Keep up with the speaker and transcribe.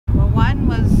one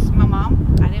was my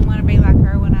mom. I didn't want to be like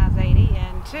her when I was 80.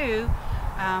 And two,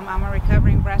 I'm a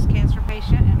recovering breast cancer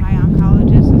patient, and my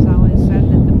oncologist has always said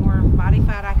that the more body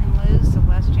fat I can lose, the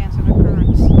less chance of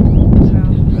occurrence. So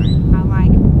I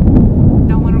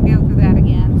don't want to go through that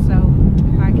again. So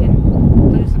if I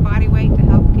can lose the body weight to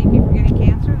help keep you from getting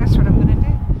cancer, that's what I'm going to do.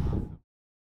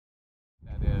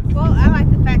 Well, I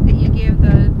like the fact that you give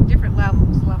the different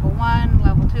levels, level 1,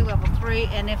 level 2, level 3,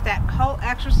 and if that whole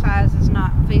exercise is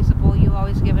not feasible, you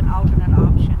always give an alternate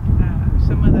option.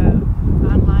 Some of the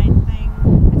online thing,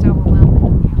 it's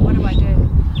overwhelming. What do I do?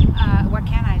 What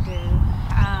can I do?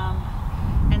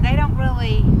 And they don't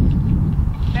really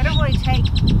take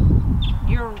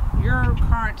your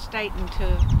current state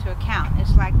into account.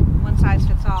 It's like one size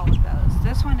fits all with those.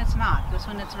 This one, it's not. This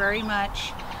one, it's very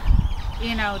much,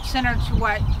 you know, centered to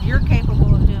what you're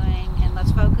capable of doing, and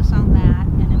let's focus on that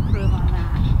and improve on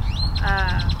that.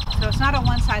 So it's not a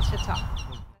one size fits all.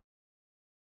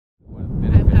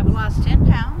 I've lost 10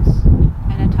 pounds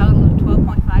and a total of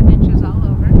 12.5 inches all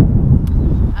over.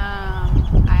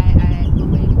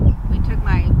 When we took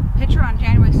my picture on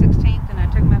January 16th, and I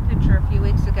took my picture a few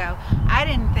weeks ago, I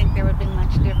didn't think there would be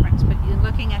much difference, but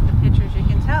looking at the pictures, you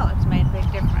can tell it's made a big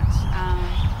difference.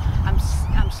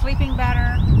 I'm sleeping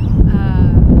better.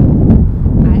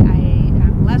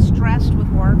 I'm less stressed with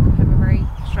work. I have a very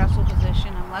stressful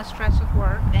position. I'm less stressed with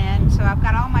work, and so I've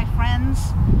got all my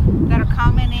friends that are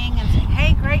commenting and saying,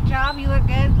 "Hey, great job! You look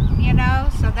good." You know,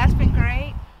 so that's been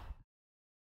great.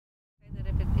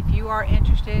 If you are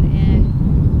interested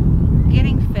in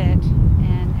getting fit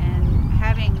and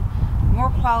having more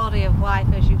quality of life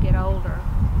as you get older,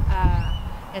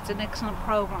 it's an excellent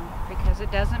program, because it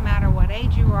doesn't matter what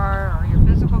age you are or your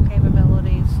physical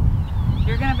capabilities,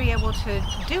 you're going to be able to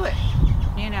do it.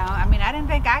 You know, I mean, I didn't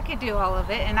think I could do all of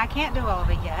it, and I can't do all of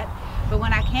it yet, but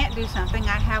when I can't do something,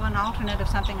 I have an alternate of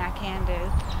something I can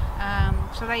do.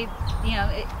 So they, you know,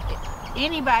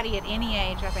 anybody at any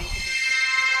age, I think, could do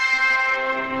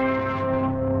it.